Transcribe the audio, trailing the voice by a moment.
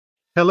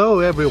Hello,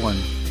 everyone.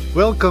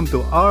 Welcome to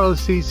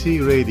RLCC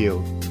Radio,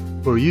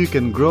 where you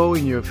can grow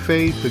in your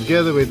faith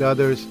together with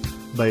others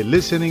by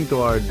listening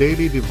to our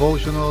daily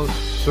devotionals,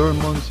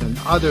 sermons, and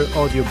other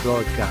audio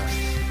broadcasts.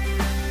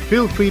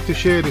 Feel free to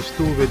share this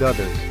tool with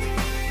others.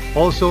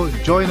 Also,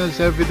 join us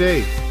every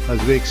day as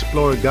we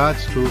explore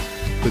God's truth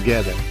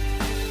together.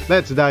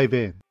 Let's dive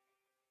in.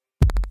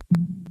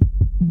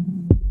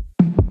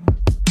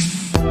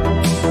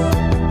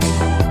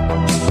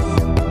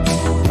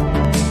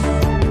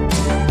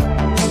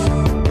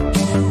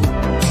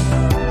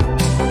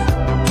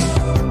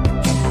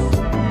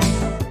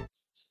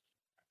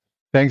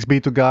 Thanks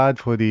be to God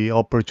for the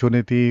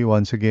opportunity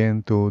once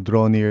again to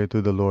draw near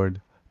to the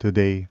Lord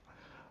today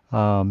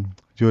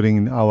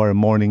during our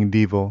morning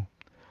devo.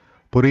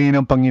 Purihin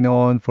ang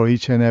Panginoon for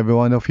each and every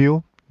one of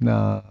you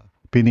na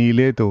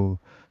pinili to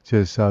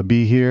just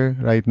be here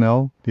right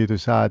now dito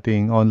sa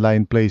ating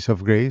online place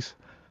of grace.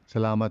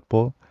 Salamat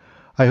po.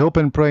 I hope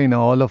and pray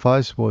na all of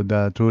us would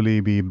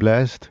truly be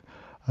blessed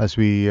as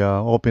we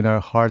open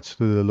our hearts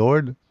to the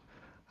Lord.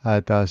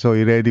 At so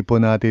i-ready po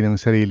natin ang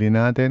sarili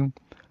natin.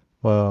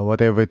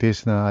 Whatever it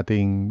is na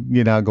ating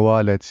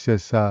ginagawa, let's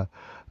just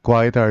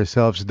quiet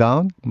ourselves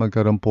down.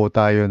 Magkaroon po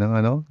tayo ng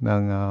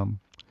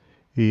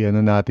i-ano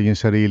natin yung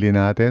sarili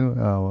natin.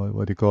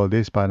 What do you call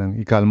this? Parang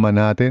ikalma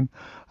natin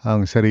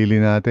ang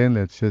sarili natin.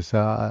 Let's just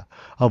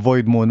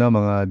avoid muna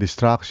mga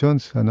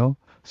distractions,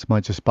 as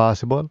much as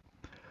possible.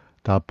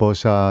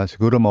 Tapos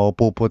siguro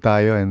maupo po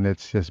tayo and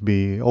let's just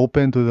be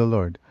open to the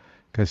Lord.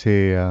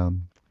 Kasi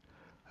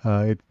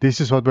this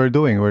is what we're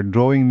doing. We're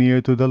drawing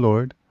near to the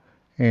Lord.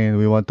 And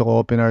we want to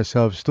open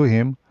ourselves to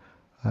Him,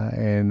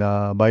 and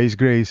by His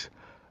grace,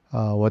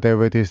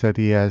 whatever it is that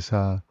He has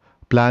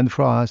planned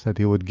for us, that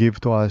He would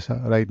give to us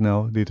right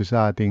now, dito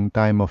sa ating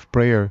time of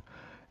prayer,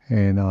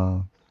 and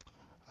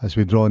as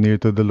we draw near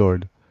to the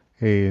Lord,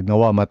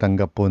 nawa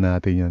matanggap po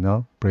natin yun,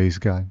 no? Praise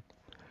God.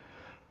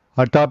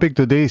 Our topic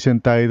today is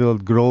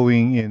entitled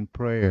Growing in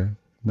Prayer,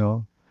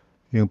 no?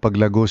 Yung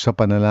paglago sa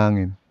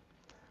panalangin.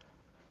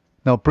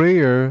 Now,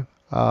 prayer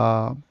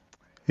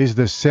is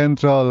the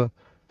central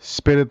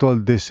spiritual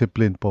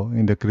discipline po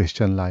in the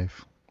Christian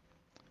life.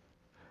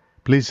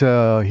 Please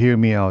hear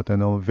me out.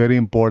 Very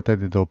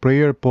important ito.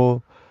 Prayer po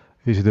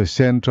is the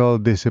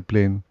central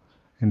discipline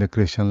in the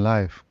Christian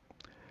life.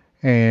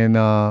 And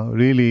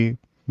really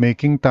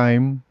making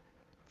time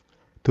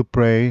to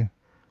pray,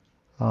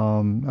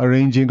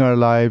 arranging our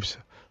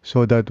lives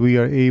so that we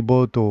are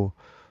able to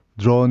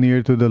draw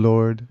near to the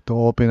Lord, to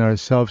open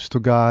ourselves to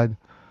God,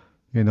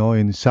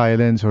 in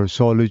silence or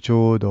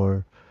solitude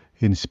or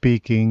in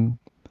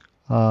speaking.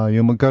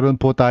 Yung magkaroon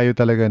po tayo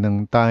talaga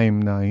ng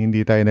time na hindi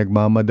tayo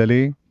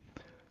nagmamadali,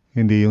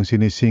 hindi yung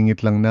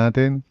sinisingit lang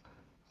natin.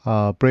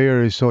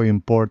 Prayer is so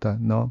important,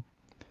 no?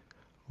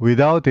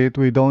 Without it,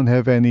 we don't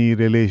have any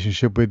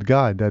relationship with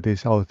God that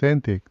is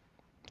authentic.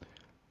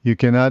 You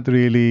cannot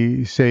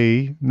really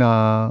say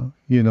na,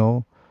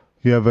 you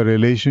have a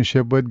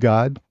relationship with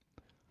God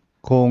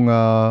kung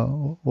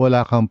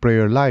wala kang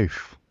prayer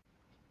life.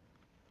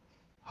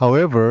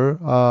 However,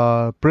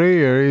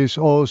 prayer is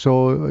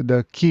also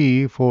the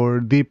key for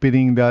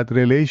deepening that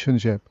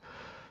relationship.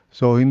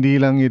 So,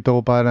 hindi lang ito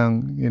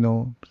parang,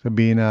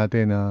 sabihin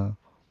natin na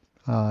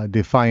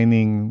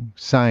defining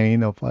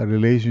sign of a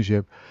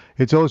relationship.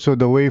 It's also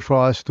the way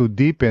for us to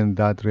deepen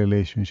that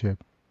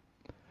relationship.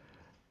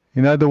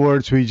 In other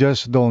words, we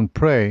just don't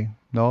pray,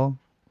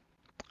 no?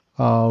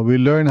 We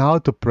learn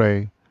how to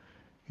pray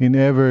in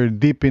ever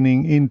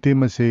deepening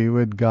intimacy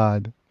with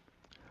God.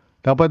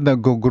 Dapat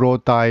nag-grow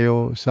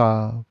tayo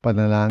sa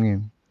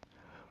panalangin.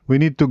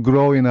 We need to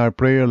grow in our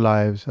prayer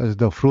lives as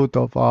the fruit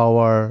of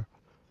our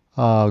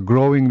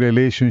growing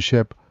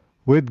relationship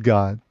with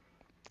God.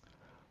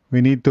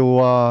 We need to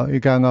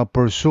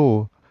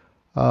pursue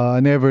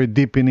an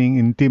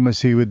ever-deepening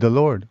intimacy with the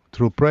Lord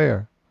through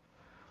prayer.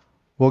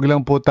 Huwag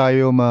lang po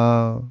tayo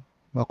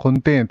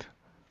ma-content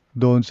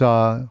doon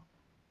sa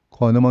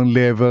kung anumang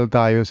level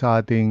tayo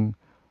sa ating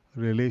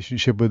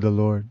relationship with the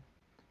Lord.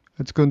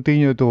 Let's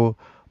continue to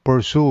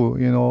pursue,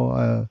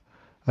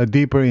 a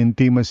deeper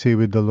intimacy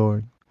with the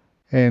Lord.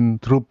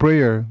 And through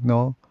prayer,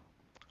 nawa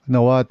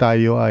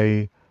tayo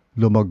ay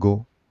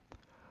lumago.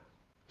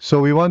 So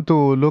we want to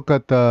look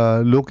at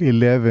Luke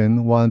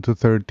 11, 1 to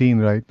 13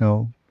 right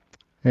now.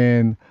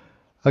 And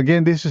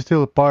again, this is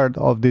still part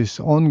of this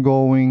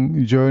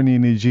ongoing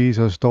journey ni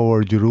Jesus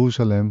toward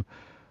Jerusalem,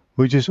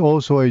 which is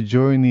also a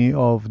journey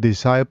of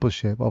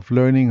discipleship, of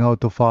learning how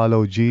to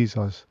follow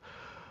Jesus.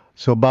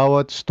 So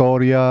bawat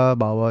storya,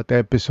 bawat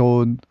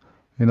episode,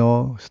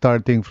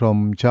 starting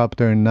from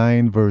chapter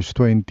 9 verse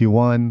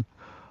 21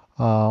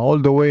 all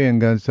the way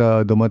hanggang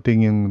sa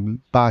dumating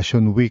yung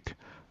Passion Week,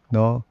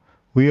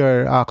 we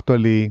are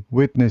actually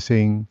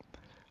witnessing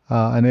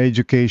an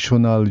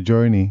educational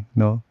journey,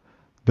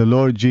 The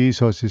Lord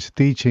Jesus is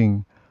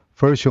teaching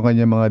first yung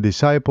kanyang mga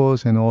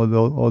disciples and all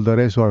the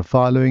rest who are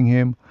following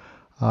Him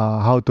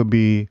how to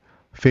be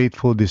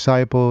faithful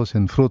disciples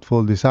and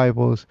fruitful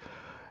disciples.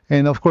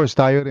 And of course,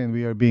 tayo rin,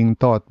 we are being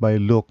taught by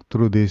Luke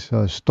through these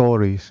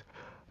stories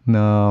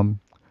na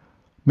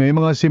May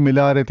mga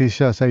similarities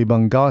siya sa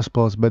ibang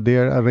gospels, but they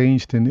are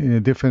arranged in a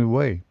different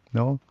way,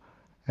 no?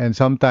 And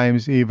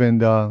sometimes even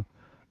the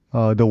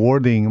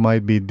wording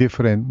might be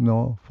different,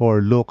 no,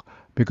 for Luke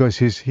because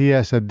he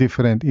has a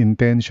different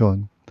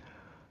intention.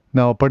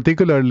 Now,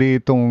 particularly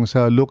itong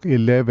sa Luke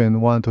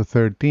 11, 1 to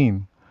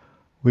 13,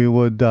 we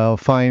would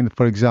find,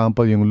 for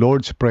example, yung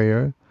Lord's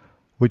Prayer,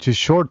 which is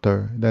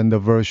shorter than the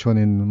version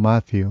in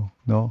Matthew,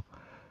 no?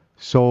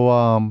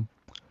 So,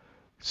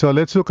 so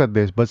let's look at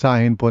this.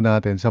 Basahin po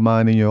natin.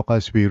 Samahan ninyo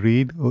as we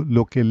read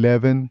Luke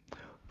 11,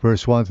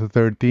 verse 1 to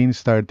 13,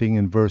 starting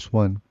in verse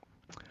 1.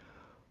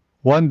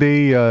 One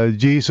day,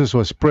 Jesus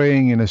was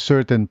praying in a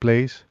certain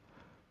place.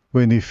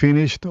 When he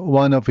finished,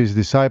 one of his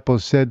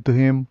disciples said to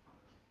him,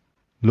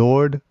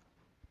 Lord,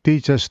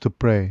 teach us to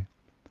pray,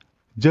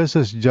 just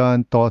as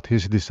John taught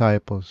his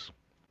disciples.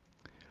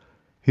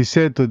 He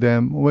said to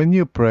them, when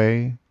you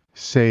pray,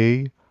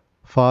 say,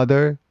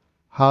 Father,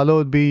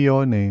 hallowed be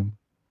your name,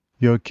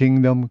 your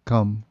kingdom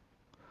come.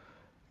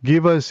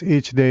 Give us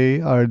each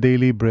day our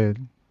daily bread.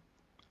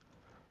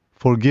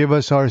 Forgive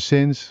us our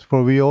sins,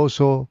 for we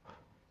also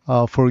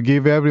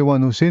forgive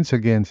everyone who sins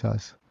against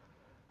us.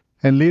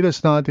 And lead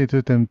us not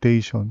into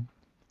temptation.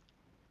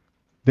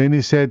 Then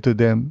he said to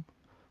them,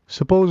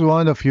 suppose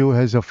one of you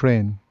has a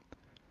friend,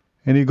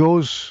 and he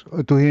goes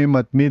to him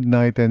at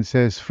midnight and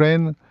says,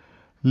 Friend,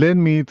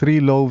 lend me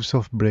 3 loaves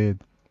of bread,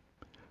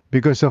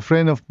 because a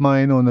friend of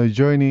mine on a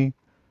journey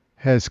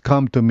has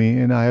come to me,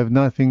 and I have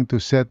nothing to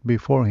set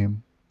before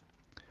him.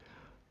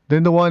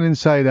 Then the one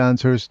inside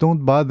answers,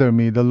 Don't bother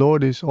me, the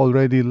Lord is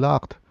already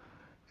locked,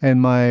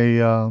 and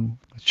my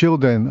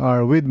children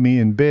are with me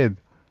in bed.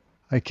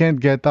 I can't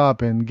get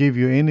up and give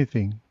you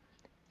anything.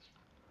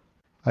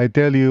 I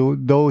tell you,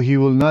 though he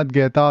will not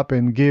get up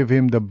and give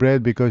him the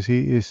bread because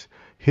he is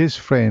his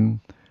friend,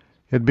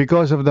 yet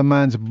because of the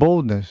man's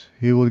boldness,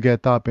 he will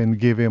get up and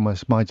give him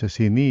as much as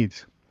he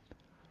needs.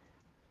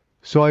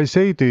 So I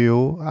say to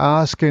you,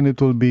 ask and it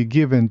will be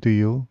given to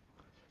you.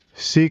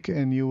 Seek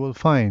and you will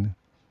find.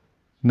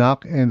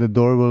 Knock and the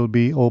door will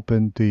be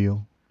opened to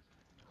you.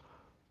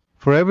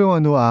 For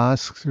everyone who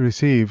asks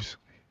receives,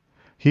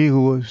 he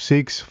who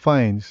seeks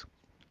finds,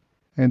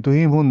 and to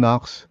him who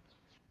knocks,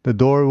 the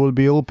door will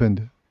be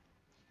opened.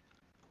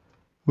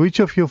 Which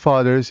of you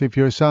fathers, if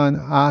your son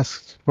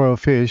asks for a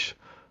fish,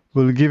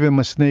 will give him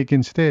a snake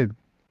instead?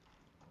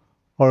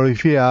 Or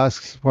if he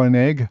asks for an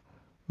egg,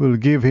 will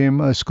give him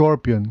a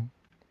scorpion?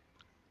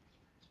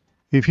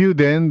 If you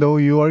then, though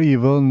you are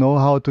evil, know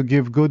how to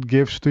give good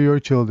gifts to your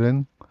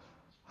children,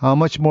 how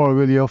much more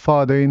will your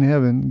Father in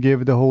heaven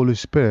give the Holy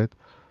Spirit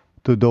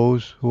to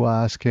those who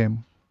ask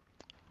Him?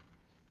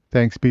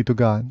 Thanks be to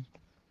God.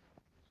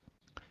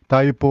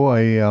 Tayo po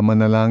ay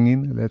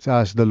manalangin. Let's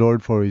ask the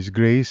Lord for His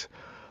grace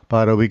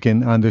para we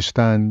can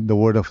understand the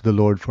word of the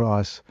Lord for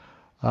us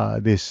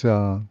this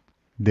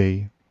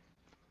day.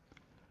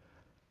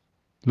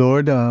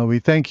 Lord, we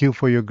thank you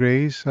for your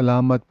grace.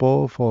 Salamat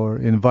po for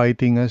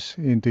inviting us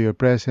into your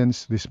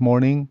presence this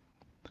morning.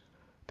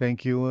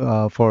 Thank you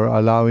for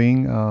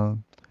allowing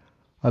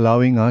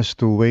us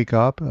to wake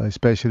up,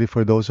 especially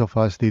for those of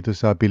us dito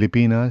sa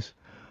Pilipinas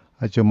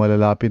at yung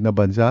malalapit na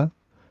bansa.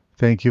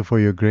 Thank you for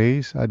your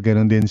grace at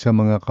ganoon din sa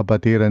mga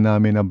kapatiran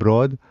namin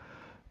abroad.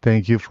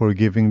 Thank you for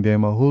giving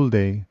them a whole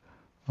day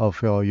of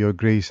your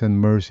grace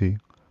and mercy.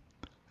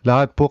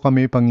 Lahat po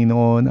kami,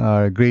 Panginoon,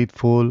 are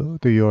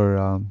grateful to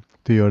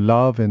your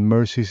love and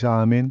mercy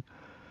sa amin.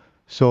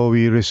 So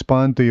we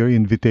respond to your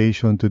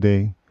invitation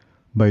today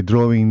by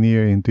drawing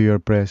near into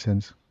your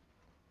presence.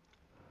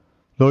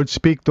 Lord,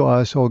 speak to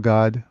us, O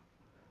God,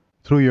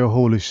 through your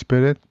Holy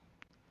Spirit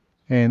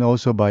and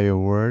also by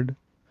your word.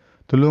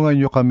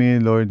 Tulungan niyo kami,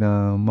 Lord,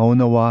 na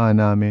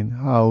maunawaan namin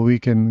how we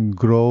can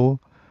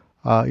grow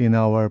in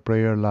our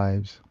prayer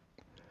lives.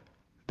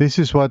 This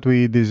is what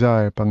we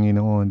desire,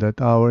 Panginoon,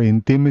 that our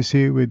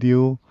intimacy with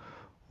you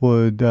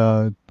would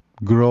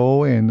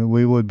grow and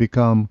we would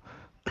become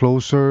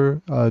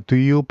closer to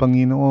you,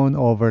 Panginoon,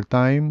 over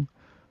time,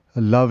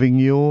 loving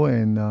you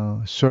and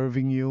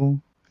serving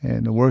you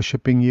and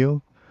worshiping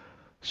you.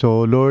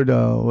 So, Lord,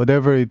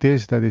 whatever it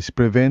is that is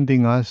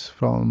preventing us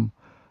from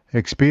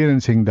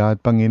experiencing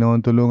that,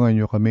 Panginoon, tulungan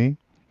niyo kami.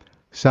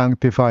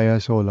 Sanctify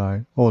us, O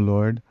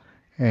Lord,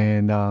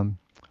 and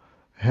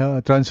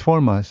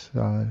transform us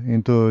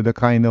into the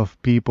kind of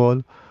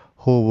people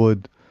who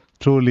would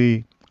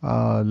truly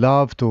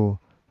love to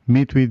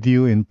meet with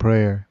you in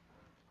prayer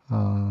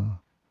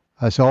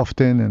as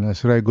often and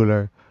as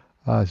regular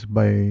as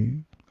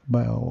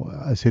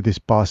as it is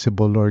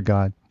possible, Lord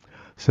God,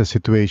 sa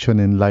situation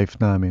in life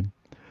namin.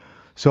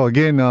 So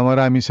again,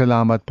 maraming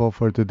salamat po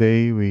for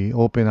today. We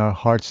open our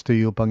hearts to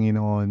you,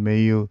 Panginoon.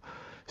 May you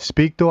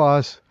speak to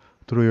us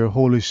through your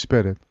Holy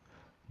Spirit.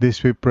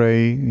 This we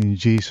pray in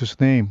Jesus'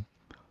 name.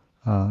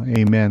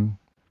 Amen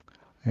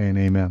and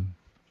amen.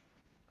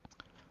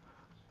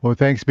 Well,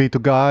 thanks be to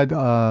God.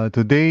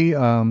 Today,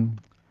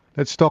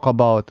 let's talk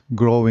about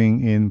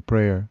growing in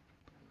prayer.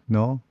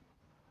 No?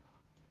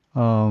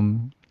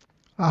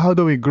 How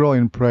do we grow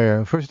in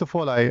prayer? First of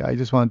all, I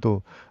just want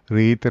to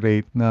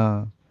reiterate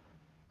na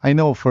I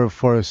know for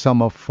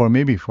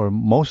maybe for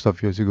most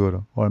of you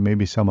siguro, or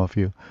maybe some of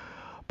you,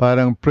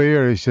 parang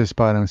prayer is just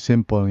parang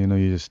simple, you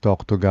just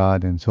talk to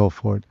God and so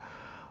forth.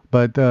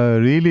 But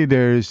really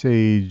there's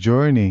a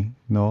journey,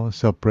 no,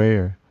 sa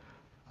prayer.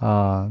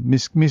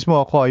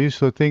 Mismo ako, I used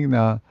to think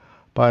na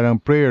parang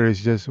prayer is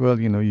just, well,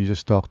 you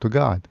just talk to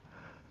God.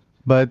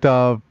 But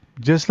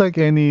just like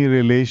any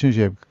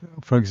relationship,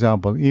 for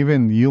example,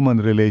 even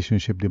human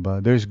relationship, 'di ba?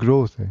 There's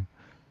growth.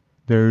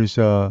 There's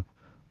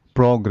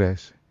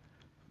progress,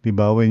 'di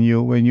ba? When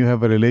you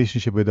have a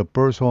relationship with a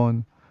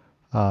person,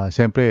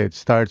 siyempre it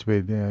starts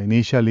with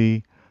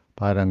initially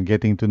parang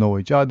getting to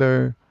know each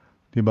other,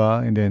 'di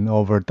ba? And then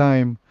over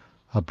time,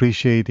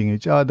 appreciating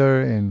each other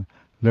and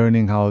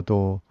learning how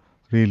to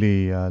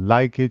really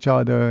like each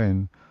other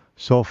and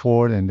so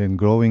forth, and then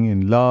growing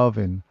in love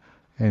and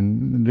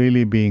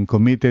really being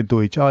committed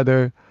to each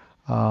other.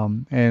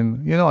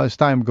 And as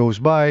time goes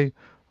by,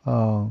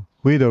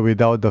 with or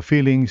without the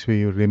feelings,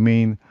 we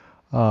remain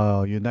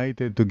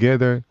united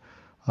together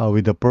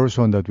with the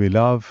person that we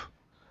love.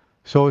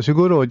 So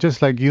siguro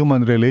just like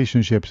human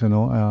relationships,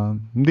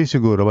 hindi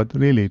siguro, but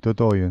really,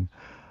 totoo yun.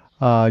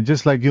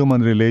 Just like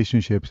human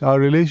relationships, our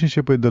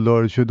relationship with the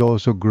Lord should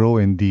also grow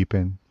and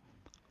deepen.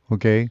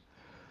 Okay?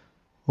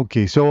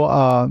 Okay, so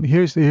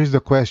here's the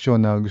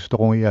question na gusto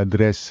kong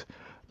i-address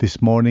this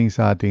morning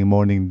sa ating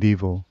morning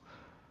devo.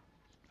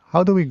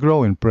 How do we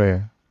grow in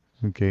prayer?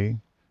 Okay?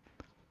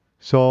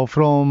 So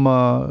from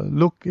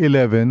Luke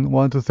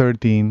 11:1 to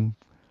 13,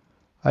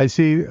 I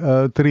see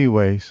three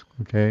ways.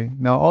 Okay?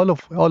 Now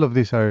all of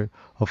these are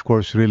of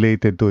course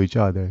related to each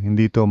other.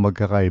 Hindi to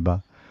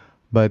magkakaiba.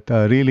 But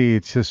really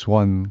it's just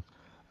one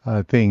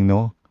thing,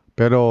 no?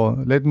 Pero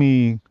let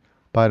me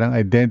parang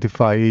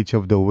identify each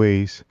of the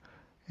ways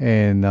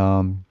and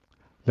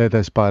let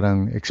us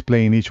parang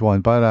explain each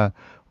one para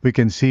we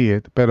can see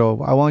it.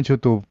 Pero I want you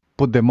to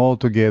put them all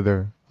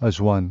together as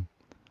one,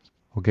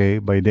 okay,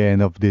 by the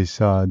end of this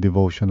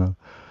devotional.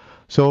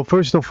 So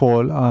first of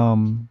all,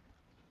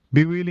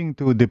 be willing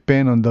to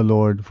depend on the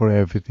Lord for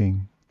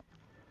everything.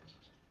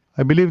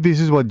 I believe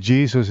this is what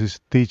Jesus is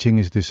teaching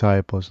his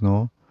disciples,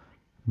 no?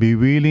 Be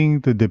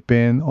willing to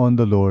depend on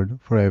the Lord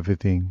for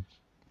everything.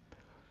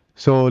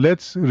 So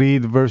let's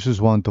read verses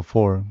 1 to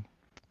 4.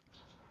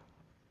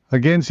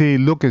 Again, si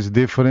Luke is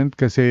different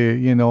kasi,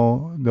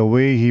 the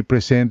way he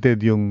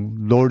presented yung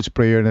Lord's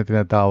Prayer na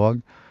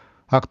tinatawag.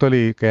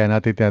 Actually, kaya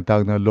natin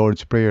tinatawag na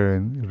Lord's Prayer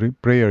and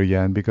prayer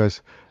yan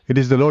because it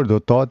is the Lord who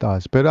taught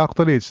us. Pero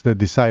actually, it's the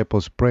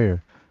disciples'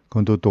 prayer,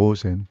 kung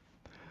tutuusin.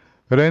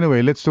 But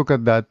anyway, let's look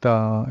at that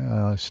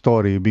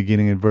story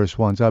beginning in verse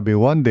 1. Sabi,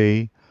 one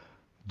day,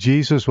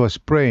 Jesus was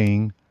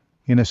praying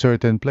in a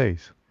certain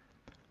place.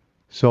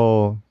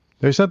 So,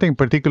 there's nothing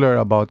particular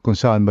about kung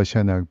saan ba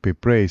siya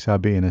nagpipray,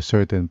 sabi in a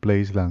certain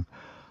place lang.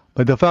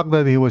 But the fact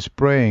that he was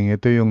praying,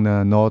 ito yung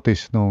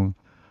na-notice ng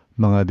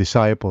mga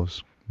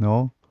disciples,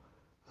 no?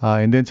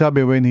 And then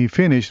sabi, when he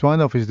finished, one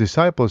of his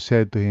disciples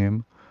said to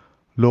him,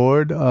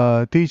 Lord,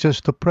 teach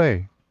us to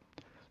pray,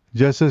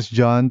 just as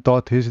John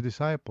taught his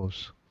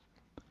disciples.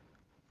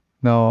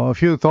 Now, a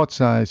few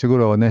thoughts na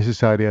siguro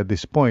necessary at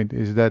this point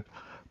is that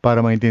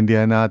para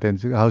maintindihan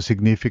natin how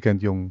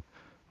significant yung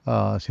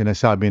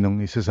sinasabi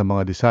ng isa sa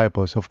mga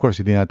disciples. Of course,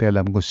 hindi natin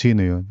alam kung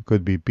sino yun.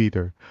 Could be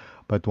Peter,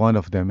 but one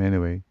of them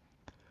anyway.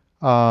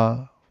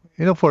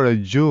 For a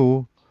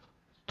Jew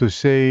to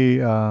say,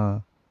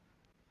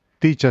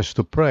 teach us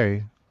to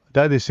pray,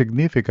 that is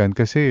significant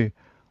kasi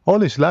all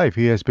his life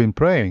he has been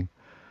praying.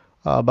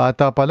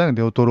 Bata pa lang,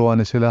 tinuturuan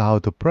na sila how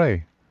to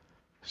pray.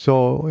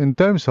 So, in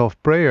terms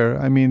of prayer,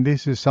 I mean,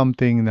 this is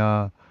something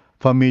na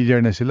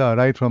familiar na sila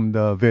right from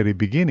the very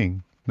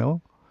beginning,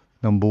 no?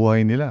 Ng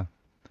buhay nila.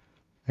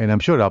 And I'm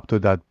sure up to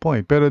that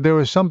point. Pero there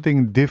was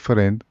something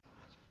different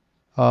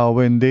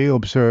when they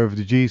observed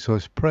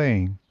Jesus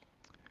praying.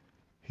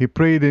 He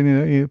prayed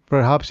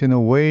perhaps in a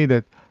way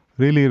that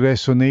really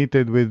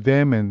resonated with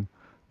them, and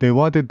they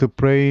wanted to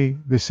pray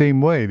the same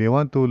way. They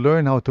want to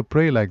learn how to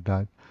pray like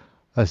that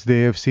as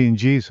they have seen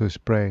Jesus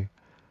pray.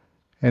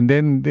 And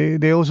then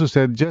they also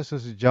said, just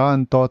as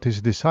John taught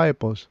his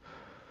disciples,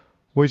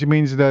 which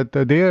means that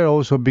they are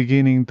also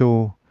beginning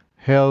to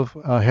have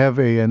a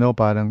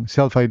parang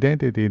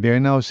self-identity. They are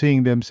now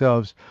seeing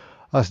themselves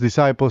as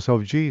disciples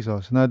of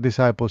Jesus, not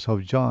disciples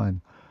of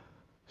John.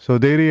 So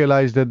they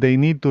realize that they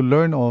need to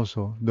learn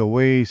also the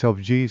ways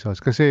of Jesus.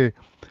 Kasi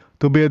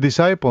to be a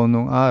disciple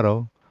nung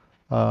araw,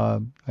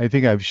 I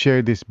think I've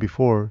shared this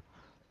before,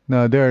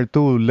 na there are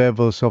two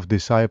levels of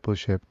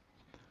discipleship.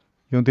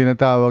 Yung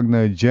tinatawag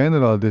na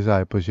general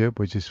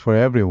discipleship, which is for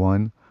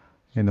everyone,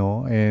 and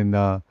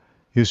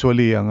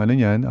usually ang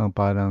ang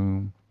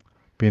parang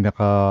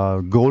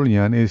pinaka-goal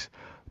niyan is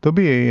to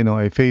be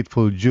a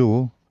faithful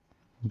Jew,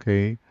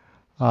 okay?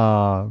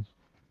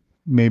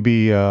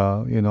 Maybe,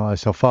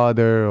 as a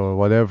father or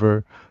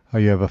whatever,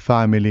 you have a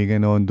family,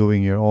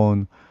 doing your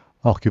own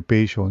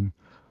occupation.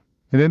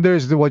 And then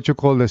there's what you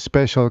call the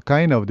special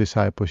kind of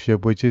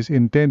discipleship, which is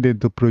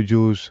intended to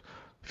produce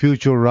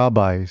future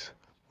rabbis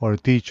or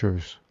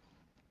teachers.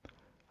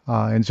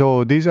 And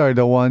so these are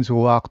the ones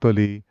who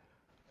actually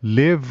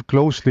live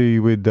closely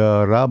with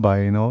the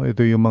rabbi,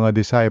 ito yung mga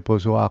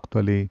disciples who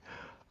actually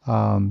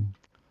um,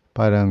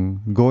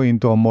 parang go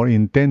into a more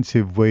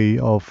intensive way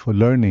of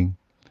learning.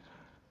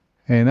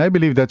 And I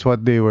believe that's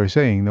what they were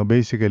saying. No,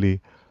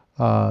 basically,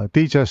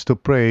 teach us to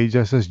pray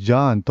just as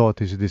John taught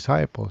his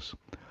disciples.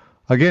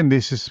 Again,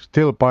 this is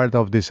still part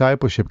of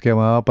discipleship. Kaya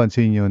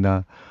mapapansin nyo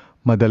na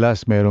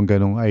madalas merong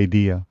ganong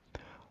idea.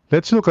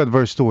 Let's look at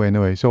verse 2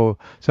 anyway. So,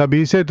 sabi,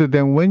 he said to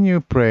them, when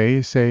you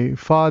pray, say,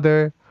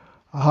 Father,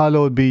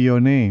 hallowed be your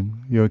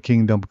name, your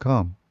kingdom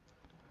come.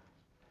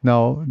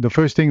 Now, the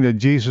first thing that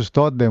Jesus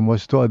taught them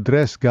was to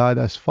address God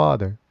as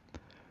Father.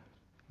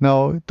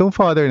 Now, itong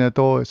Father na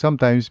to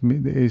sometimes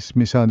is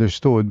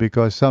misunderstood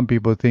because some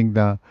people think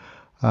na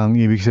ang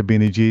ibig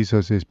sabihin ni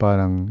Jesus is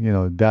parang,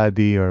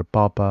 Daddy or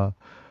Papa.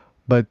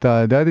 But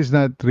that is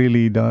not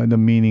really the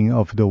meaning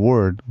of the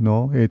word,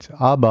 no? It's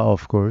Abba,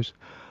 of course.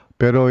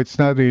 Pero it's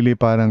not really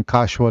parang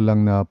casual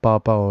lang na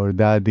Papa or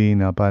Daddy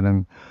na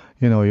parang,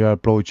 you're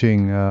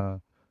approaching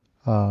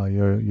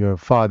your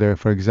father,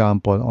 for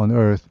example, on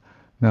earth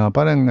na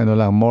parang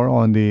more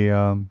on the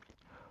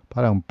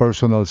parang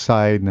personal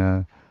side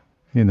na,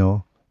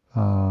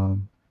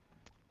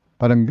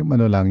 parang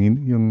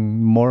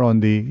yung more on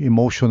the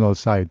emotional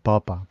side,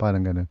 Papa,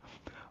 parang ganun.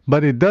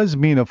 But it does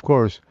mean, of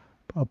course,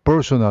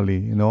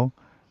 personally,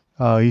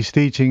 he's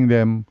teaching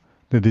them,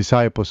 the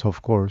disciples,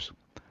 of course,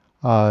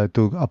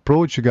 to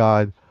approach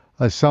God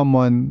as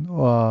someone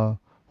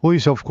who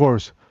is, of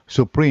course,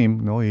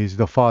 supreme. He's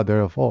the Father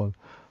of all,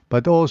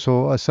 but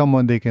also as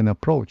someone they can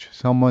approach,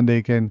 someone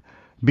they can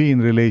be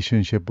in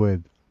relationship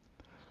with.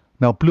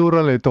 Now,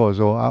 plural ito.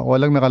 So,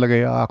 walang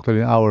nakalagay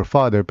actually our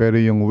Father, pero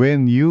yung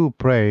when you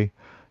pray,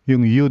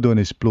 yung you doon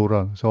is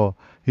plural. So,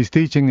 he's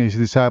teaching his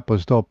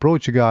disciples to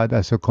approach God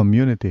as a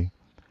community.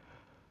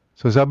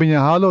 So, sabi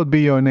niya, hallowed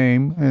be your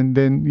name, and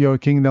then your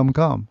kingdom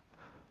come.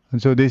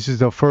 And so, this is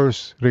the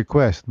first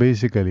request,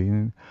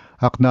 basically,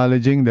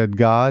 acknowledging that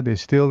God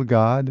is still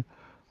God.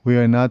 We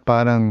are not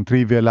parang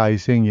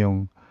trivializing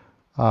yung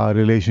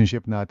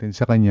relationship natin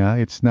sa Kanya.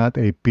 It's not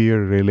a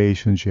peer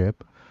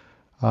relationship.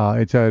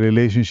 It's a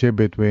relationship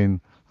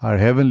between our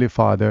Heavenly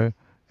Father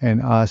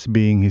and us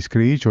being His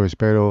creatures.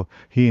 Pero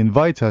He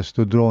invites us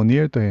to draw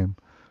near to Him.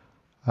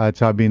 At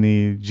sabi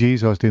ni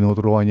Jesus,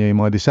 tinuturuan niya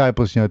yung mga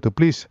disciples niya to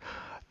please,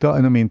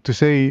 to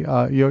say,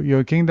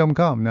 your kingdom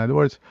come. In other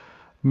words,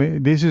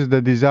 this is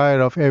the desire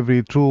of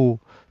every true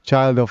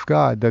child of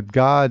God, that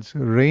God's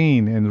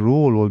reign and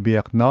rule will be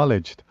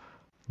acknowledged,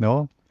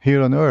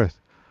 here on earth.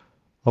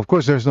 Of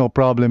course, there's no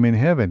problem in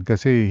heaven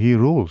kasi He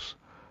rules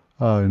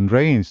and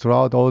reigns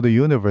throughout all the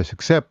universe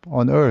except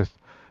on earth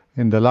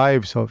in the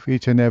lives of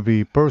each and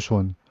every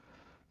person.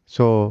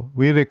 So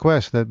we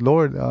request that,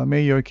 Lord,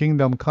 may your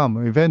kingdom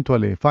come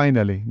eventually,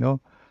 finally,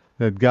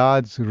 that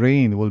God's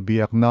reign will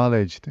be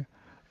acknowledged,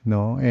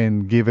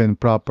 and given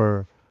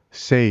proper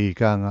say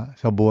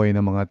sa buhay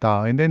ng mga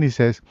tao. And then he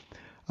says,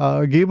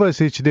 give us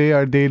each day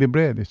our daily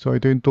bread. So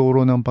ito yung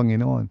turo ng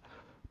Panginoon.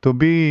 To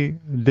be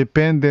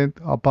dependent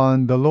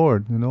upon the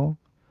Lord,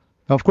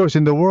 Of course,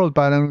 in the world,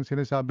 parang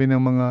sinasabi ng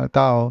mga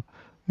tao,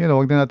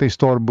 wag na natin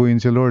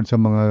istorbuhin si Lord sa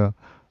mga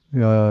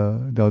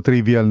the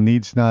trivial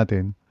needs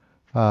natin.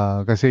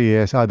 Kasi he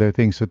has other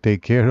things to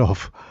take care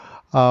of.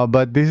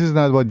 But this is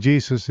not what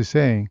Jesus is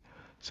saying.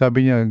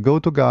 Sabi niya, go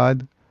to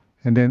God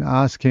and then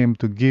ask Him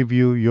to give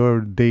you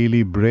your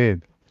daily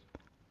bread.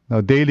 Now,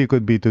 daily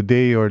could be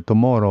today or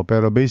tomorrow,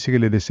 pero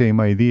basically the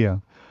same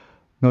idea.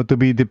 To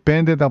be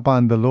dependent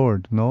upon the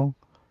Lord,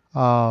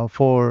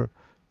 for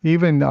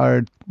even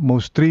our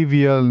most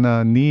trivial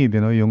na need,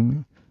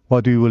 yung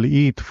what we will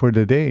eat for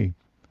the day.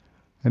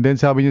 And then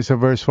sabi niya sa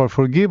verse 4,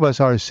 forgive us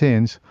our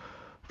sins,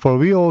 for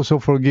we also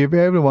forgive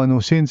everyone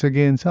who sins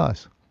against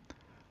us.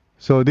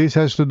 So this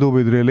has to do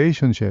with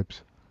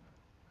relationships.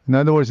 In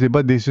other words,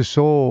 diba, this is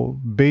so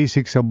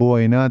basic sa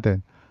buhay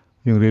natin.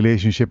 Yung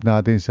relationship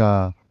natin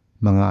sa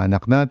mga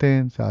anak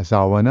natin, sa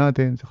asawa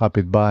natin, sa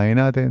kapitbahay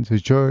natin, sa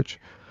church.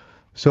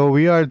 So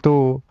we are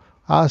to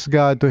ask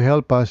God to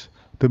help us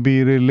to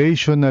be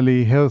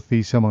relationally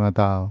healthy sa mga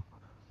tao.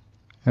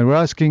 And we're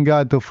asking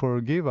God to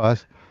forgive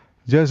us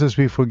just as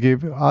we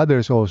forgive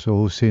others also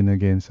who sin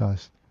against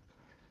us.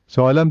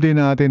 So alam din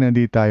natin na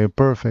hindi tayo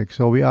perfect.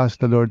 So we ask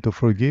the Lord to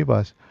forgive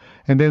us.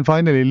 And then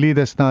finally, lead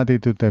us not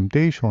into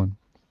temptation.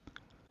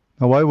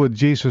 Now, why would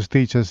Jesus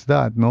teach us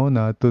that?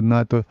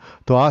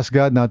 To ask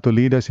God not to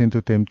lead us into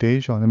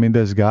temptation.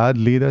 Does God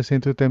lead us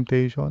into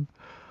temptation?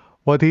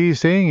 What He is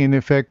saying, in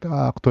effect,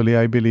 actually,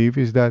 I believe,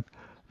 is that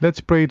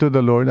let's pray to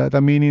the Lord at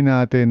aminin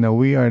natin na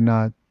we are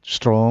not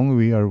strong,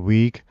 we are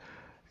weak.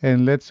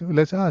 And let's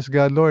ask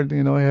God, Lord,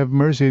 have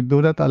mercy.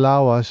 Do not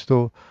allow us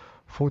to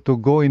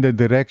go in the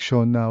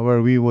direction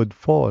where we would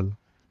fall.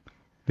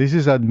 This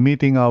is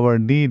admitting our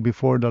need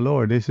before the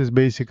Lord. This is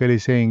basically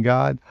saying,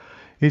 God,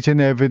 each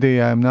and every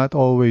day I'm not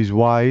always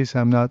wise,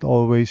 I'm not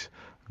always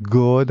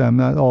good, I'm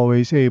not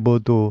always able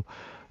to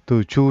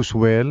choose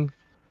well.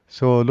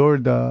 So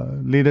Lord,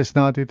 lead us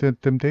not into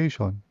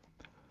temptation.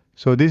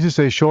 So this is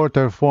a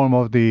shorter form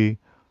of the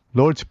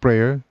Lord's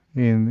Prayer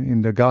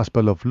in the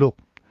Gospel of Luke.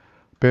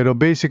 Pero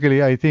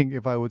basically, I think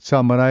if I would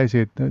summarize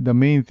it, the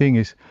main thing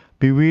is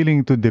be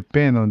willing to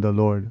depend on the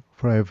Lord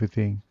for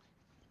everything.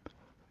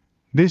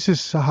 This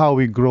is how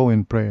we grow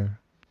in prayer.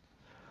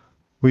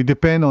 We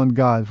depend on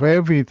God for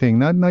everything,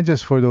 not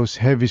just for those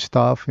heavy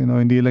stuff,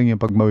 hindi lang yung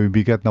pag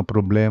mabibigat na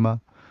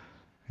problema,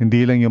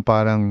 hindi lang yung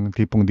parang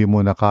tipong di mo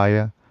na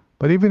kaya,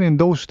 but even in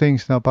those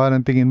things na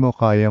parang tingin mo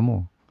kaya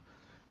mo.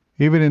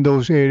 Even in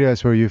those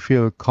areas where you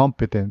feel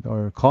competent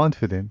or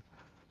confident,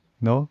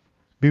 no?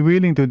 Be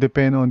willing to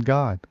depend on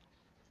God.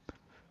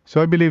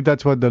 So I believe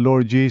that's what the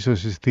Lord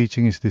Jesus is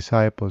teaching his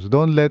disciples.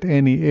 Don't let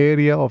any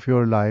area of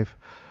your life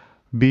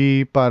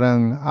be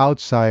parang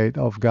outside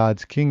of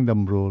God's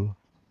kingdom rule.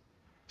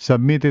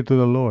 Submit it to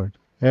the Lord.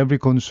 Every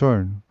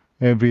concern,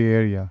 every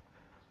area.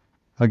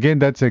 Again,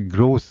 that's a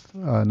growth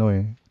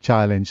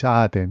challenge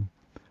sa atin.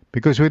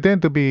 Because we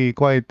tend to be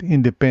quite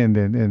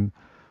independent and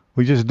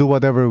we just do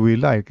whatever we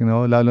like,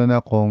 lalo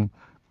na kung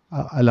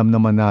alam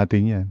naman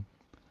natin yan.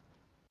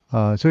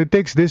 So it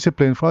takes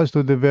discipline for us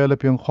to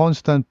develop yung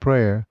constant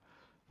prayer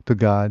to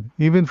God,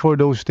 even for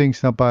those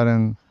things na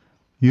parang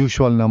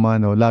usual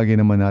naman o lagi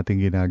naman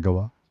natin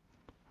ginagawa.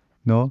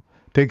 No?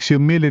 Takes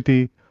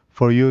humility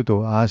for you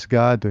to ask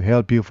God to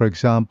help you, for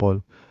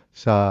example,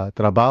 sa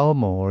trabaho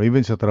mo or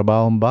even sa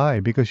trabahong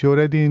bahay because you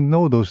already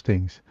know those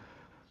things.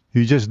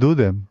 You just do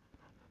them.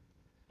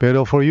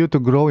 Pero for you to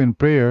grow in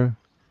prayer,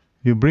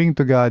 you bring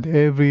to God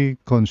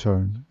every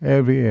concern,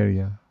 every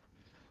area.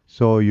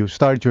 So you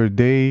start your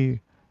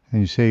day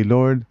and you say,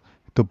 Lord,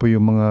 ito po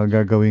yung mga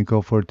gagawin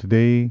ko for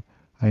today.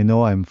 I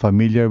know I'm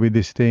familiar with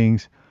these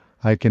things.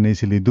 I can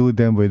easily do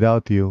them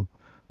without you.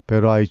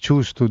 Pero I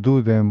choose to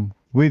do them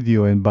with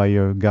you and by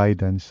your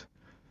guidance.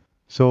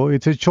 So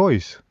it's a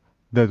choice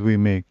that we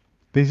make.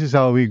 This is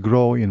how we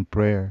grow in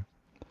prayer.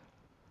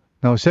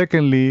 Now,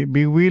 secondly,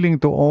 be willing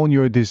to own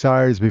your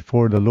desires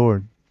before the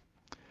Lord.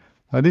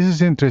 This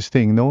is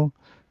interesting, no?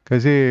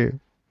 Kasi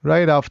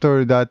right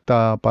after that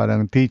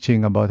parang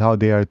teaching about how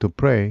they are to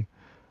pray,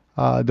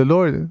 the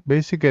Lord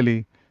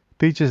basically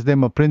teaches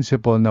them a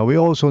principle na we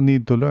also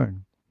need to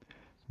learn.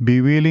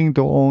 Be willing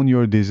to own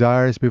your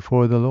desires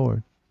before the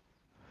Lord.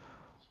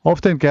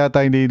 Often kaya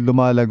tayo hindi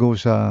lumalago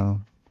sa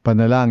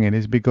panalangin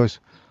is because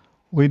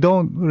we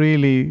don't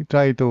really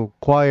try to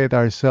quiet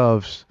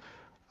ourselves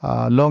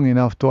long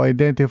enough to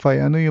identify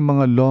ano yung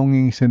mga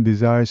longings and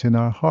desires in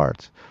our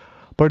hearts.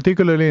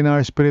 Particularly in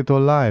our spiritual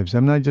lives.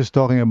 I'm not just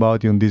talking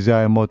about yung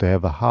desire mo to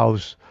have a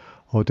house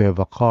or to have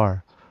a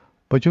car.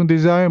 But yung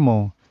desire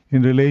mo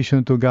in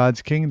relation to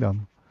God's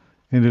kingdom.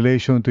 In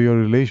relation to your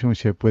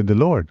relationship with the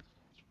Lord.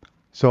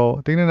 So,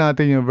 tingnan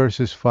natin yung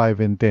verses 5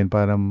 and 10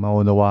 para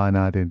maunawaan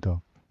natin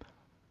to.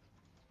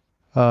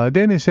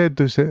 Then he said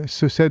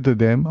to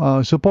them,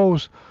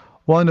 suppose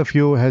one of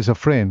you has a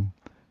friend,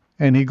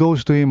 and he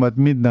goes to him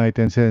at midnight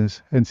and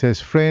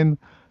says, Friend,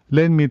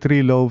 lend me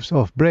 3 loaves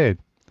of bread,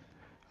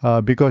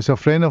 because a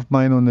friend of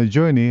mine on a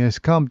journey has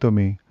come to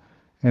me,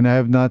 and I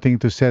have nothing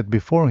to set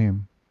before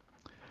him.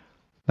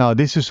 Now,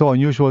 this is so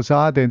unusual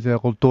sa atin, sa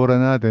kultura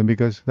natin,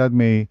 because that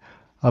may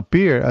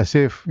appear as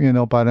if,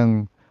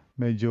 parang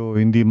medyo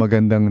hindi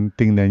magandang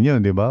tingnan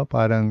yun, di ba?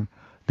 Parang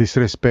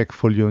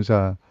disrespectful yun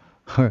sa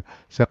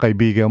sa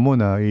kaibigan mo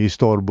na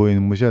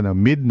iistorbohin mo siya na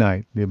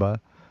midnight, di ba?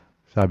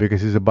 Sabi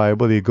kasi sa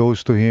Bible, he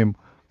goes to him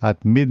at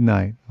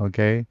midnight,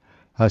 okay?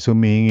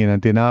 Humihingi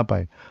ng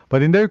tinapay.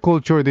 But in their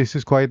culture, this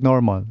is quite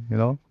normal,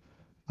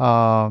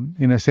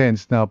 in a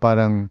sense na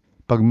parang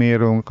pag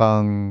mayroong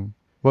kang,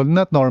 well,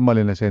 not normal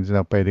in a sense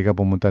na pwede ka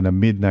pumunta na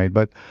midnight,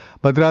 but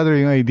rather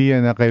yung idea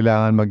na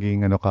kailangan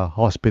maging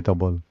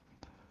hospitable.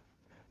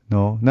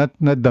 No, not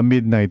the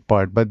midnight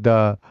part, but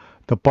the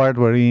part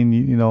wherein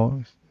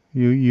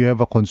you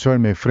have a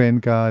concern, may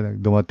friend ka,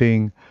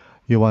 dumating,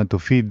 you want to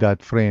feed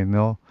that friend,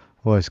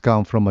 who has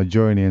come from a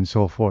journey and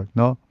so forth,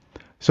 no?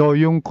 So,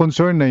 yung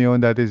concern na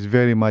yun, that is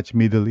very much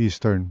Middle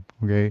Eastern,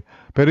 okay?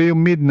 Pero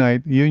yung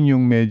midnight, yun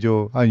yung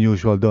medyo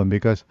unusual doon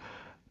because,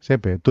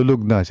 siyempre,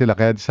 tulog na sila.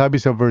 Kaya sabi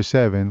sa verse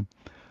 7,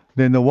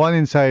 then the one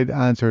inside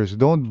answers,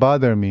 Don't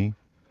bother me.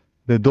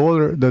 The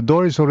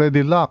door is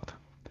already locked,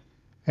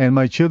 and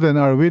my children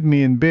are with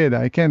me in bed.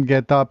 I can't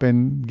get up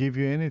and give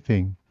you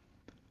anything.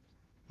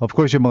 Of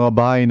course, yung mga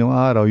bahay nung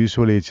araw,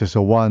 usually it's just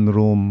a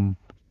one-room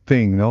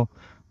thing, no?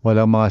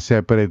 Walang mga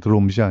separate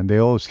rooms yan. They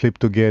all sleep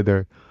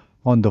together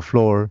on the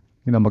floor,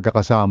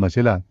 magkakasama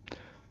sila.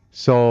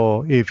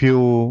 So, if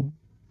you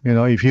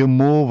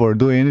move or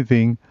do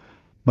anything,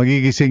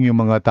 magigising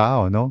yung mga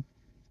tao, no?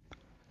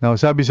 Now,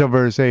 sabi sa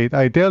verse 8,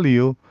 I tell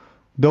you,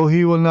 though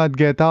he will not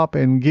get up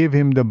and give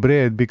him the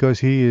bread because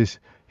he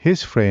is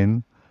his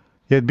friend,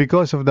 yet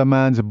because of the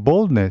man's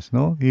boldness,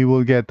 no, he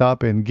will get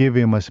up and give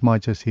him as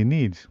much as he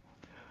needs.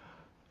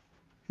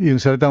 Yung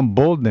salitang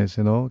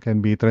boldness, can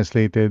be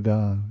translated,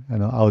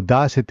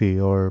 audacity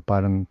or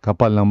parang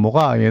kapal ng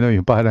mukha,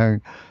 yung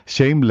parang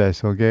shameless,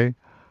 okay?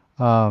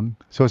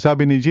 So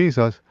sabi ni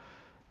Jesus,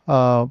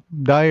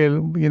 dahil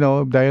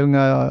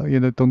nga,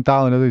 itong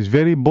tao na to is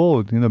very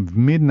bold,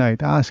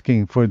 midnight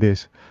asking for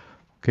this,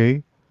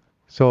 okay?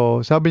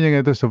 So sabi niya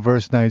nga ito sa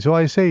verse 9, so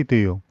I say to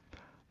you,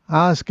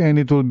 Ask and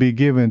it will be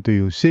given to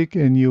you. Seek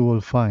and you will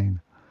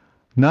find.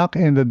 Knock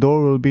and the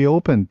door will be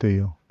opened to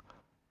you.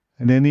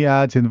 And then he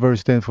adds in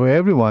verse 10, for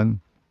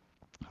everyone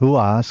who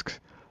asks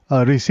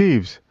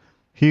receives.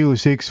 He who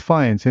seeks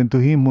finds, and to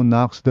him who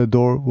knocks the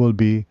door will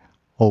be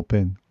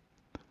open.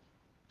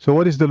 So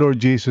what is the Lord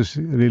Jesus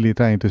really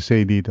trying to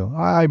say dito?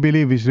 I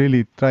believe He's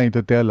really trying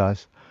to tell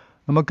us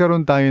na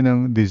magkaroon tayo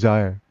ng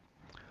desire.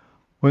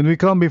 When we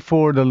come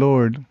before the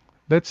Lord,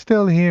 let's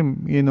tell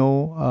Him,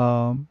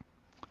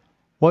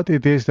 what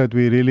it is that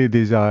we really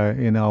desire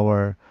in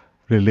our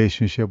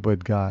relationship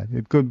with God.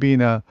 It could be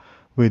na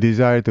we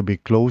desire to be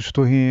close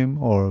to Him,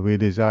 or we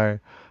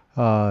desire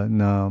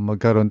na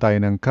magkaroon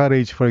tayo ng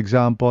courage, for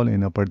example,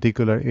 in a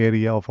particular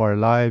area of our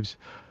lives,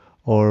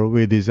 or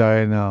we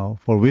desire now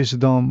for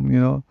wisdom.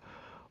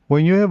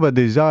 When you have a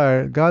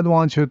desire, God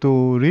wants you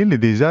to really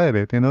desire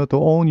it, to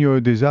own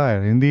your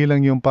desire. Hindi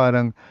lang yung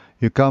parang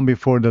you come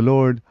before the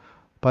Lord,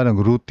 parang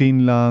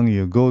routine lang,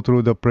 you go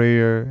through the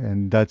prayer,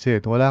 and that's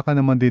it. Wala ka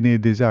naman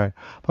dinidesire.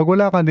 Pag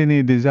wala kang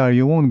dinidesire,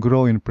 you won't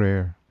grow in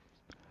prayer.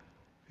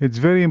 It's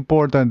very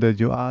important that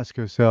you ask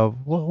yourself,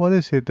 what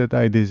is it that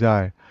I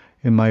desire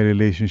in my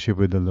relationship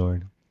with the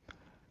Lord?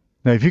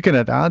 Now, if you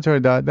cannot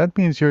answer that, that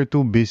means you're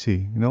too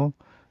busy,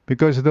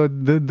 because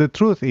the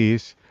truth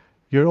is,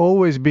 you're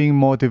always being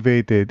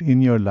motivated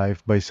in your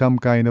life by some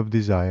kind of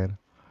desire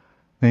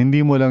na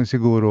hindi mo lang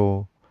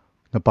siguro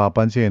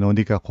napapansin o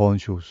hindi ka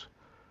conscious.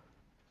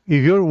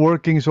 If you're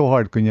working so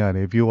hard,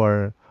 kunyari, if you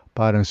are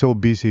parang so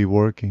busy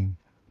working,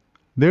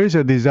 there is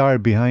a desire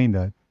behind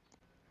that.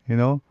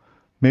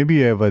 Maybe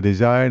you have a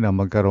desire na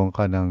magkaroon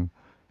ka ng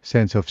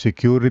sense of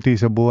security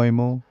sa buhay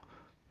mo.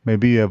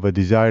 Maybe you have a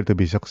desire to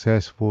be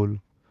successful.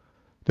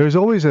 There's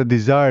always a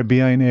desire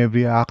behind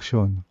every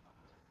action.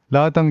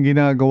 Lahat ng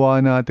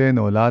ginagawa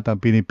natin o lahat ng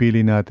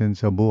pinipili natin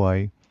sa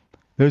buhay,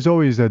 there's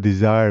always a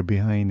desire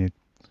behind it.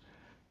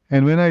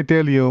 And when I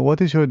tell you, what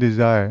is your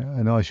desire,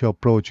 as you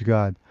approach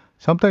God,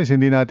 sometimes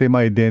hindi natin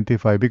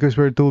ma-identify because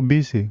we're too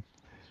busy.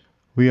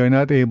 We are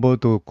not able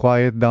to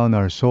quiet down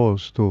our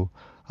souls to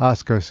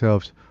ask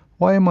ourselves,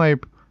 why am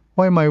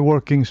I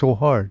working so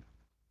hard?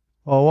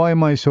 Or why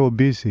am I so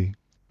busy?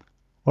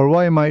 Or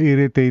why am I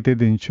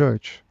irritated in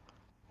church?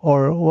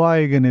 Or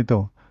why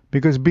ganito?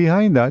 Because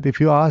behind that, if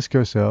you ask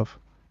yourself,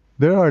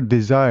 there are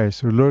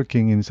desires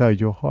lurking inside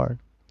your heart.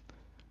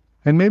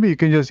 And maybe you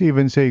can just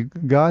even say,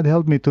 God,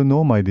 help me to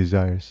know my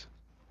desires.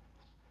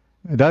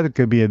 That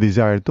could be a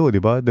desire too,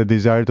 diba? The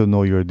desire to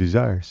know your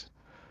desires.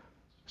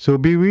 So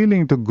be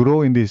willing to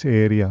grow in this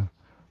area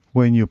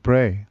when you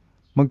pray.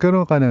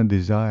 Magkaroon ka ng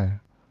desire.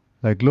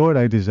 Like, Lord,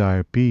 I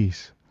desire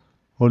peace.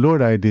 O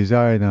Lord, I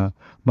desire na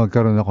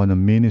magkaroon ako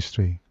ng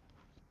ministry.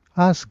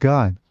 Ask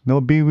God.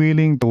 Be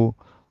willing to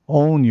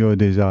own your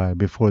desire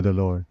before the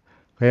Lord.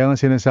 Kaya nga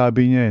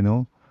sinasabi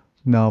niya,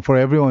 now for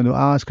everyone who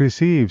asks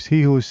receives,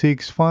 he who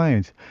seeks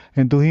finds,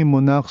 and to him who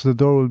knocks the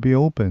door will be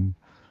open.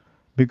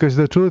 Because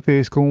the truth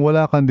is, kung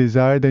wala kang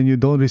desire, then you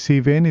don't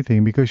receive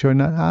anything because you're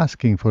not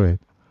asking for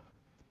it.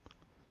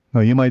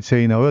 Now, you might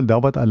say, well,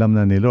 dapat alam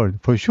na ni Lord.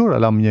 For sure,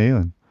 alam niya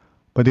yun.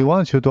 But He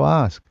wants you to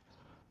ask.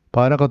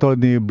 Para katulad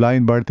ni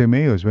blind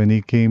Bartimaeus when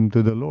he came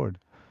to the Lord.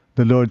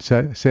 The Lord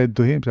said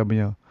to him, sabi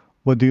niya,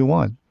 what do you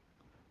want?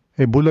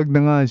 Bulag na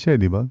nga siya,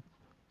 di ba?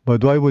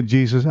 But why would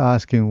Jesus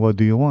ask him, what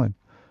do you want?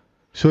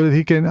 So that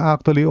he can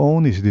actually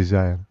own his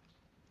desire.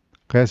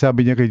 Kaya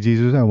sabi niya kay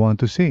Jesus, I want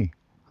to see.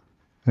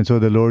 And so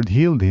the Lord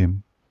healed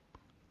him.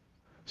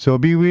 So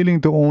be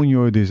willing to own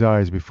your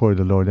desires before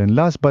the Lord. And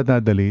last but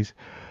not the least,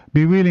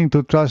 be willing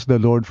to trust the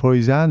Lord for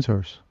His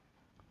answers.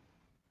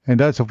 And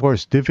that's, of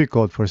course,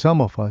 difficult for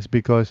some of us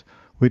because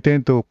we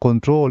tend to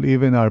control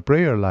even our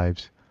prayer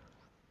lives.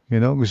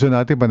 Gusto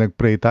natin pa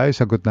nag-pray tayo,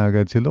 sagot na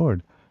agad si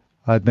Lord.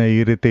 At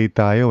na-irritate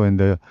tayo when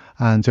the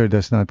answer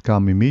does not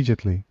come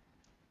immediately.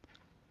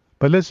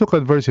 But let's look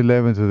at verse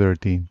 11 to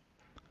 13.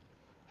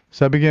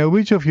 Sabi niya,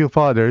 which of you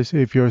fathers,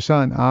 if your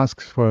son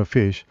asks for a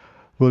fish,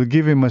 will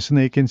give him a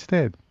snake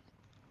instead?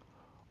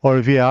 Or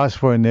if he asks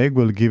for an egg,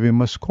 will give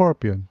him a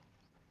scorpion?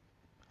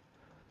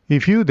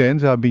 If you then,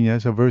 sabi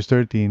niya sa verse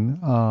 13,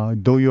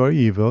 though you are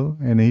evil,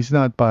 and he's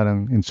not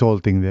parang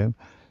insulting them,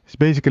 he's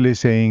basically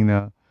saying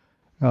na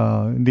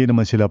hindi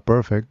naman sila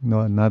perfect,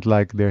 not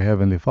like their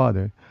heavenly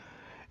Father.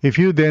 If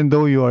you then,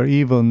 though you are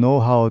evil, know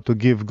how to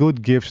give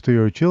good gifts to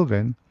your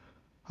children,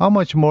 how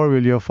much more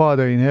will your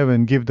Father in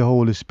heaven give the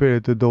Holy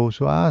Spirit to those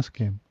who ask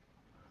Him?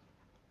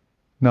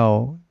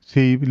 Now,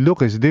 see,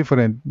 Luke is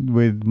different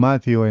with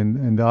Matthew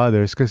and the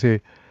others kasi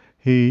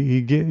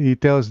he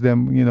tells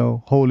them,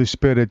 Holy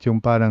Spirit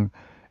yung parang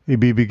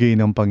ibibigay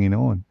ng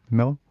Panginoon,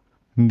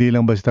 Hindi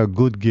lang basta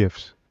good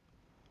gifts.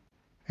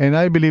 And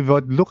I believe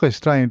what Luke is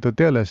trying to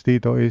tell us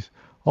dito is,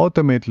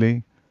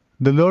 ultimately,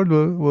 the Lord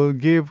will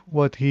give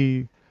what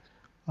He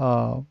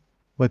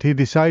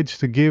decides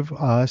to give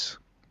us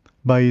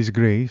by His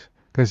grace,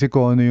 kasi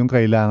kung ano yung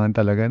kailangan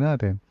talaga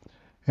natin.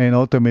 And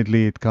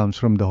ultimately, it comes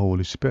from the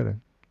Holy Spirit.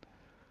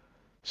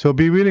 So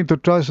be willing to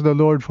trust the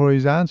Lord for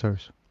His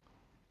answers.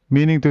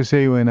 Meaning to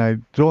say, when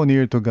I draw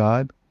near to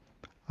God,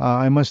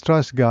 I must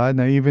trust God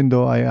na even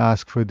though I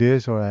ask for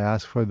this or I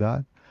ask for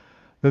that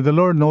the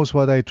Lord knows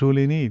what I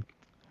truly need.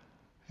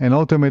 And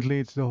ultimately,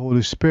 it's the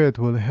Holy Spirit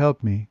who will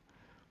help me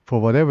for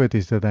whatever it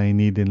is that I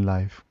need in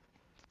life.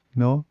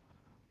 No?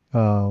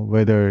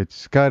 Whether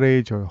it's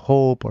courage or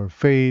hope or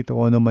faith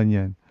o ano man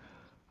yan.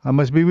 I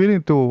must be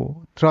willing to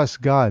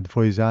trust God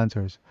for His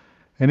answers.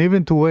 And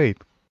even to wait.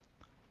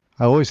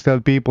 I always tell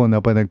people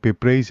na pag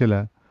nagpipray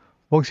sila,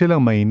 huwag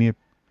silang mainip.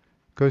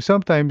 Because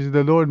sometimes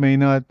the Lord may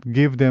not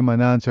give them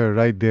an answer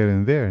right there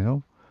and there,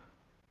 no?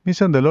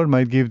 Minsan the Lord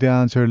might give the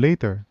answer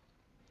later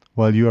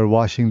while you are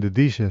washing the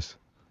dishes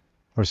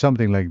or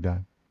something like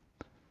that.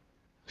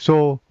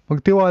 So,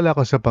 magtiwala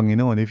ka sa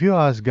Panginoon. If you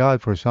ask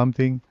God for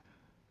something,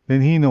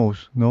 then He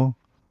knows, no,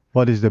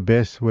 what is the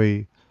best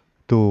way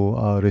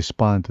to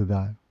respond to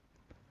that.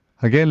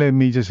 Again, let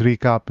me just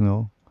recap,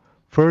 no.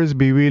 First,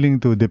 be willing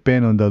to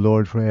depend on the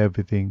Lord for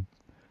everything.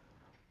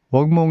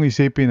 Huwag mong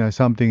isipin na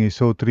something is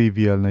so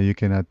trivial na you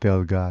cannot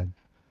tell God.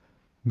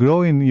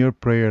 Grow in your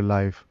prayer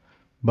life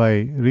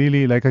by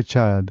really, like a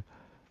child,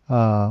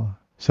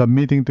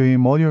 submitting to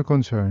Him all your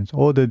concerns,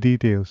 all the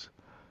details.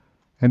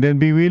 And then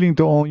be willing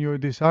to own your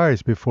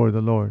desires before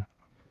the Lord.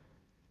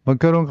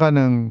 Magkaroon ka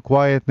ng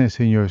quietness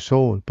in your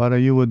soul para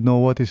you would know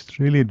what is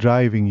really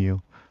driving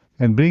you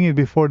and bring it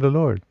before the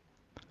Lord.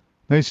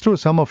 Now, it's true,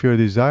 some of your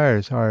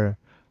desires are,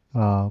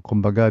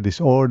 kumbaga,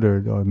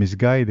 disordered or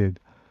misguided.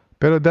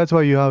 Pero that's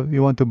why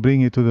you want to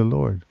bring it to the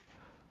Lord,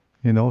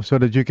 so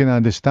that you can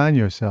understand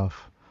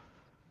yourself.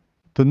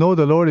 To know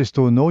the Lord is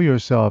to know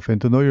yourself,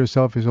 and to know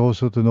yourself is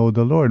also to know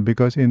the Lord,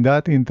 because in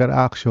that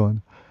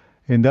interaction,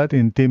 in that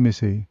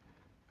intimacy,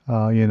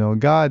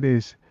 God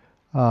is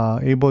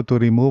able to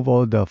remove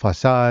all the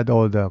facade,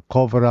 all the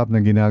cover-up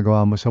na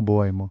ginagawa mo sa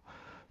buhay mo,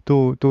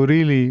 to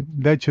really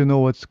let you know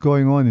what's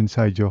going on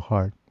inside your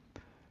heart.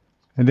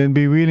 And then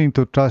be willing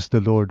to trust the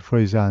Lord for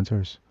His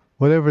answers,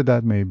 whatever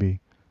that may be.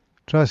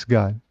 Trust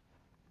God.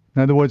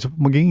 In other words,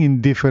 maging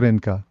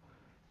indifferent ka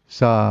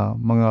sa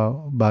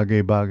mga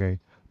bagay-bagay.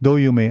 Though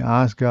you may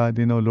ask God,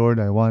 Lord,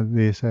 I want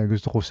this,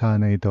 gusto ko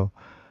sana ito.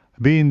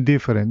 Be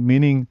indifferent,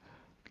 meaning,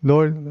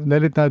 Lord,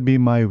 let it not be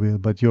my will,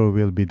 but your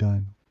will be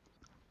done.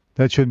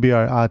 That should be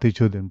our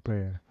attitude in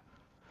prayer.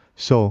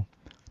 So,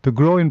 to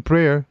grow in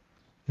prayer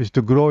is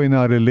to grow in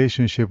our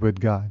relationship with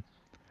God.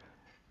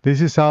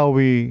 This is how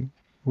we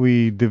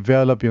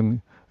develop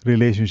yung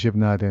relationship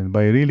natin,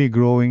 by really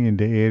growing in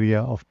the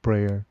area of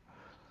prayer.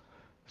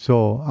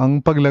 So,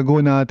 ang paglago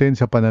natin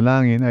sa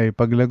panalangin ay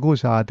paglago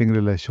sa ating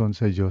relasyon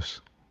sa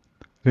Diyos.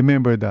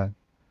 Remember that.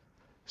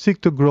 Seek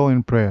to grow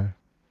in prayer.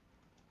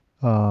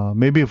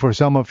 Maybe for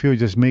some of you,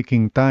 just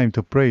making time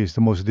to pray is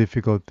the most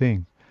difficult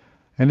thing.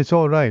 And it's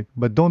all right,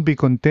 but don't be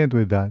content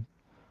with that.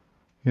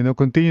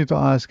 Continue to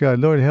ask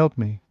God, Lord,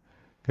 help me.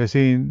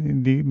 Kasi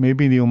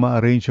maybe hindi mo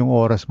ma-arrange yung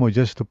oras mo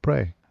just to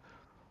pray.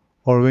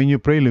 Or when you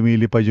pray,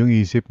 lumilipad yung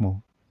isip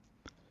mo.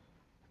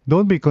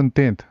 Don't be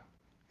content,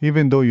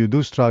 even though you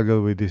do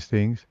struggle with these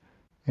things,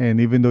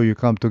 and even though you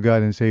come to God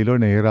and say,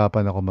 Lord,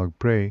 nahihirapan ako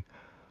mag-pray.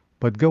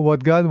 But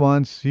what God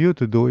wants you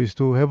to do is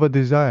to have a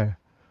desire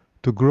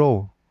to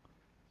grow,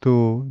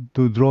 to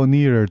draw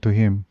nearer to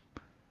Him.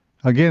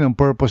 Again, ang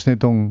purpose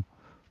nitong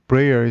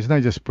prayer is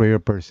not just prayer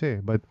per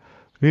se, but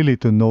really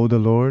to know the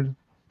Lord,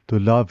 to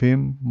love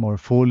Him more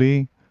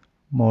fully,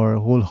 more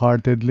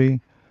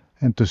wholeheartedly,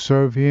 and to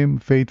serve Him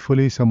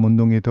faithfully sa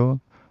mundong ito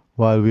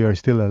while we are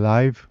still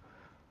alive.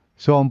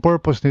 So, ang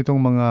purpose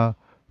nitong mga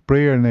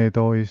prayer na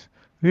ito is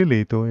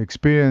really to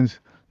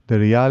experience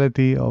the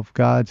reality of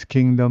God's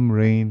kingdom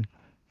reign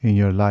in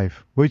your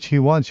life, which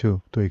He wants you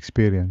to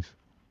experience.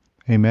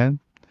 Amen?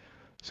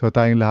 So,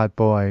 tayong lahat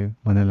po ay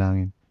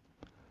manalangin.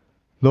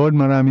 Lord,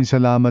 maraming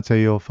salamat sa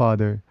iyo,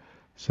 Father,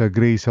 sa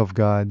grace of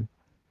God.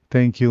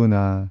 Thank you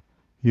na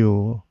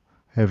you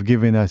have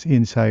given us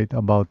insight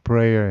about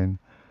prayer and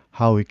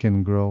how we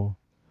can grow.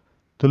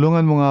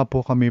 Tulungan mo nga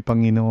po kami,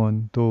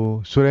 Panginoon, to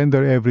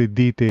surrender every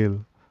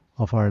detail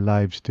of our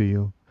lives to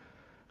you.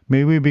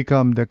 May we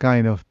become the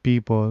kind of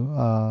people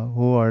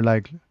who are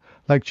like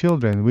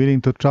children,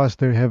 willing to trust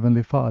their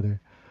Heavenly Father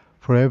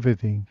for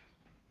everything.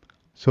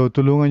 So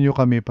tulungan niyo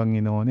kami,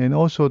 Panginoon, and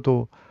also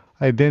to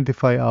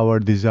identify our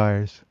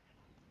desires.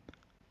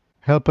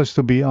 Help us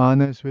to be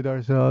honest with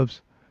ourselves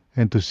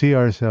and to see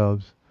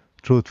ourselves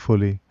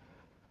truthfully.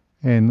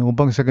 And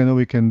upang sa ganun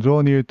we can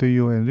draw near to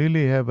you and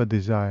really have a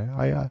desire.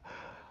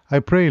 I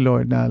pray,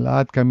 Lord, na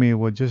lahat kami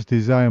would just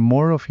desire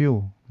more of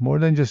you. More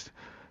than just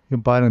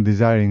yung parang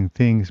desiring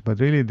things, but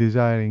really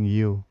desiring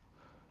you.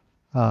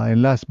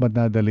 And last but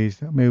not the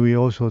least, may we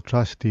also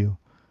trust you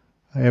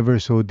ever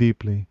so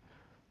deeply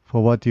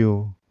for what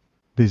you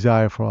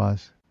desire for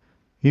us,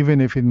 even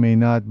if it may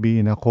not be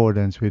in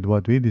accordance with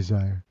what we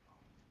desire.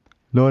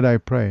 Lord, I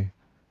pray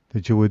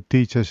that you would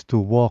teach us to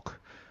walk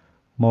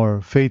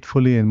more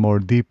faithfully and more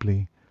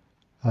deeply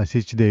as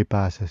each day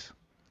passes.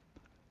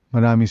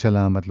 Maraming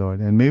salamat, Lord.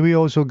 And may we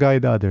also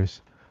guide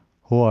others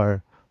who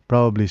are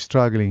probably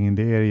struggling in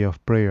the area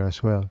of prayer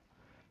as well.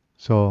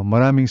 So,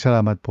 maraming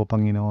salamat po,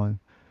 Panginoon.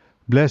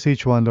 Bless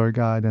each one, Lord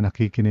God, na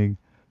nakikinig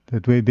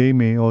that way they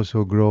may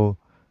also grow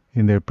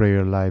in their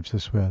prayer lives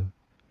as well.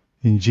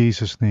 In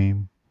Jesus'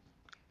 name,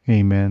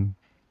 amen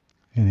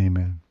and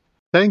amen.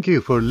 Thank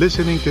you for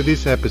listening to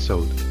this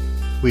episode.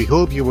 We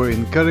hope you were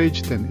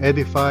encouraged and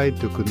edified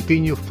to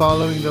continue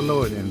following the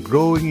Lord and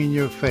growing in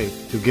your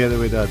faith together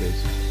with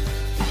others.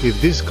 If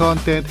this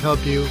content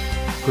helped you,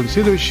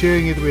 consider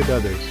sharing it with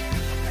others.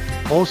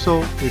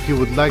 Also, if you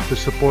would like to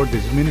support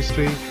this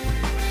ministry,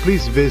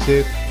 please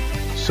visit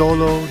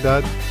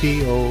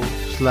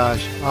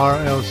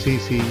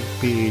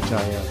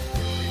solo.to/RLCCPHIL.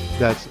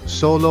 That's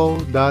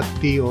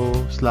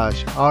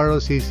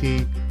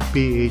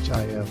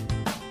solo.to/RLCCPHIL.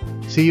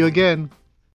 See you again.